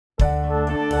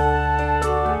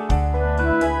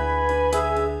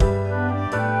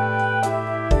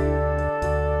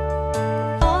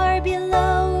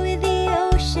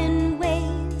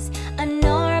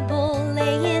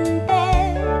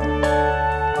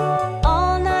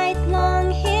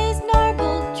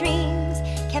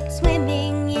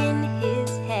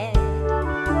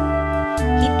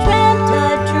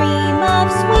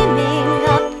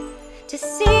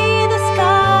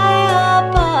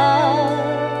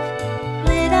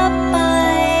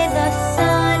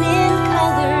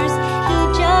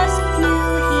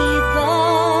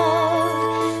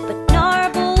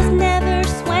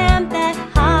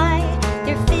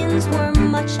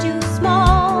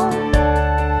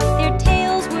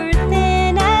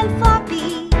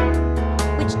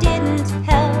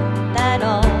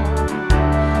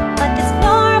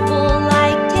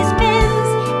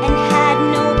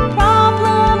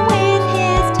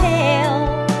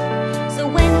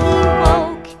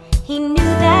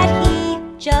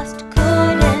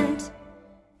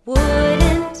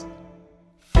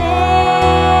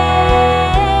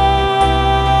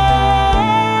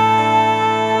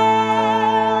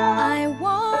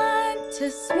to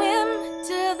swim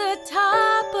to the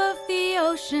top of the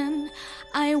ocean.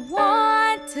 I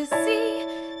want to see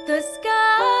the sky.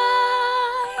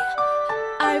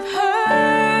 I've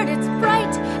heard it's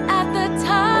bright at the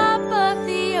top of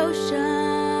the ocean.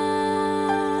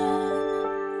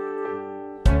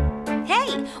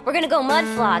 Hey, we're gonna go mud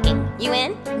flogging. You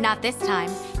in? Not this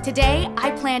time. Today, I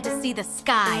plan to see the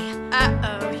sky.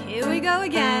 Uh-oh, here we go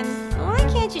again. Why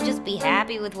can't you just be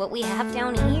happy with what we have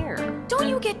down here? Don't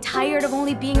you get tired of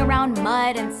only being around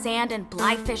mud and sand and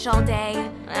flyfish all day?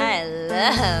 I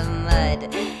love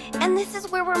mud. And this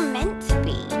is where we're meant to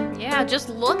be. Yeah, just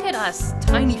look at us.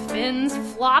 Tiny fins,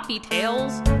 floppy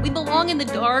tails. We belong in the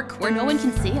dark where no one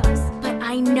can see us. But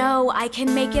I know I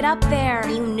can make it up there.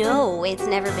 You know it's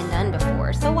never been done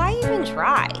before, so why even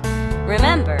try?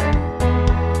 Remember,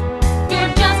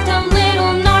 you're just a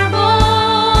little narble.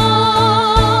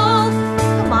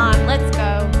 Come on, let's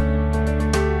go.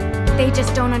 They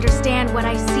just don't understand what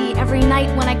I see every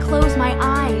night when I close my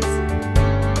eyes.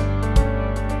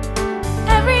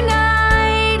 Every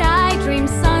night I dream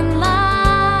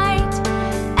sunlight.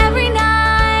 Every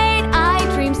night I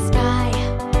dream sky.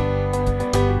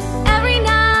 Every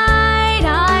night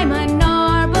I'm a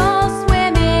narble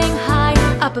swimming high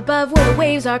up above where the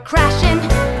waves are crashing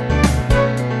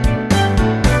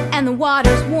and the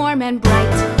water's warm and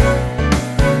bright.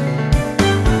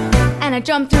 And I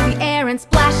jump through the air and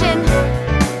splashing,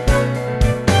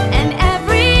 and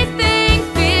everything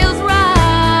feels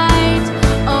right.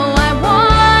 Oh, I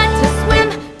want to swim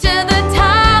to the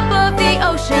top of the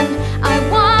ocean. I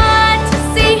want to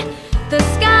see the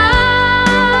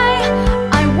sky.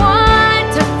 I want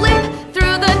to flip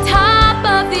through the top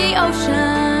of the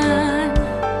ocean.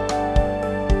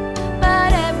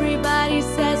 But everybody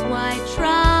says, why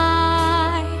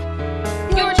try?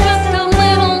 You're just a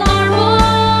little narble.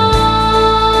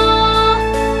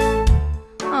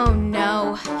 Oh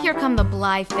no, here come the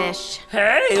flyfish.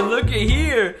 Hey, looky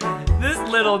here. This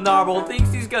little narble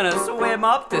thinks he's gonna swim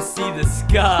up to see the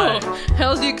sky.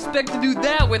 How's he expect to do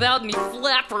that without any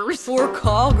flappers? Or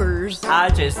coggers. I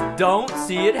just don't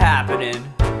see it happening.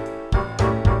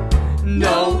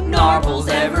 No narbles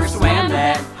ever swam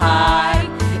that high.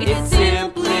 It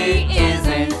simply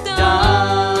isn't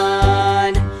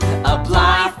done. A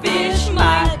flyfish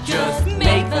might just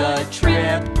make the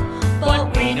trip,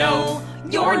 but we know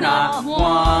you're not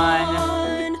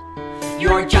one.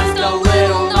 You're just